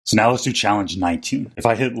So now let's do challenge 19. If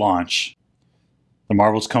I hit launch, the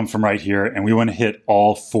marbles come from right here, and we want to hit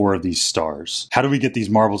all 4 of these stars. How do we get these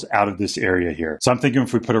marbles out of this area here? So I'm thinking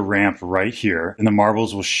if we put a ramp right here, and the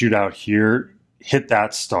marbles will shoot out here, hit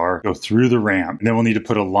that star, go through the ramp, and then we'll need to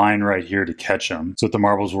put a line right here to catch them. So that the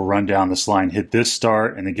marbles will run down this line, hit this star,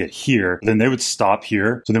 and then get here. Then they would stop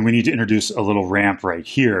here. So then we need to introduce a little ramp right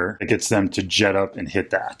here that gets them to jet up and hit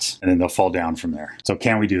that. And then they'll fall down from there. So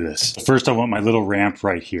can we do this? First, I want my little ramp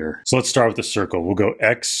right here. So let's start with the circle. We'll go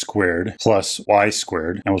x squared plus y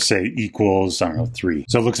squared, and we'll say equals, I don't know, 3.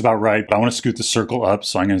 So it looks about right, but I want to scoot the circle up.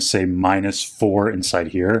 So I'm going to say minus 4 inside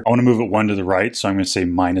here. I want to move it 1 to the right. So I'm going to say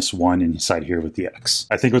minus 1 inside here with the x.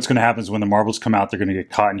 I think what's going to happen is when the marbles come out, they're going to get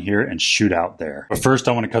caught in here and shoot out there. But first,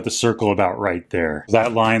 I want to cut the circle about right there.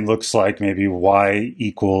 That line looks like maybe y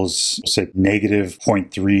equals, say, negative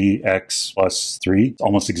 0.3 x plus 3. It's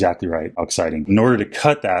almost exactly right. How exciting. In order to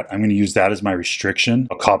cut that, I'm going to use that as my restriction.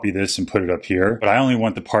 I'll copy this and put it up here. But I only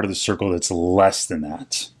want the part of the circle that's less than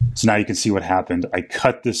that. So now you can see what happened. I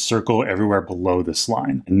cut this circle everywhere below this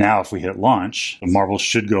line. And now if we hit launch, the marbles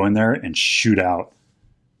should go in there and shoot out.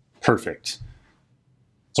 Perfect.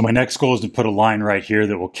 So my next goal is to put a line right here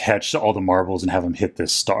that will catch all the marbles and have them hit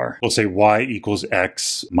this star. We'll say y equals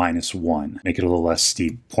x minus 1. Make it a little less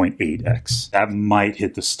steep, 0.8x. That might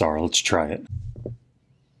hit the star. Let's try it.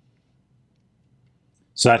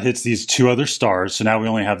 So that hits these 2 other stars. So now we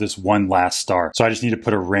only have this one last star. So I just need to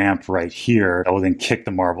put a ramp right here that will then kick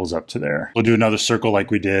the marbles up to there. We'll do another circle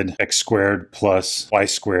like we did, x squared plus y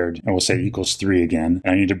squared, and we'll say equals 3 again.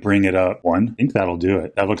 And I need to bring it up 1. I think that'll do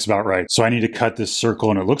it. That looks about right. So I need to cut this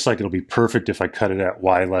circle, and it looks like it'll be perfect if I cut it at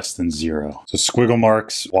y less than 0. So squiggle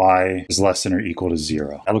marks, y is less than or equal to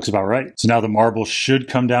 0. That looks about right. So now the marble should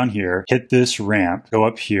come down here, hit this ramp, go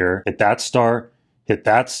up here, hit that star, hit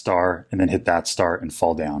that star, and then hit that star and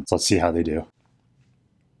fall down. So let's see how they do.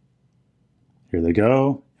 Here they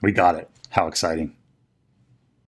go. We got it. How exciting.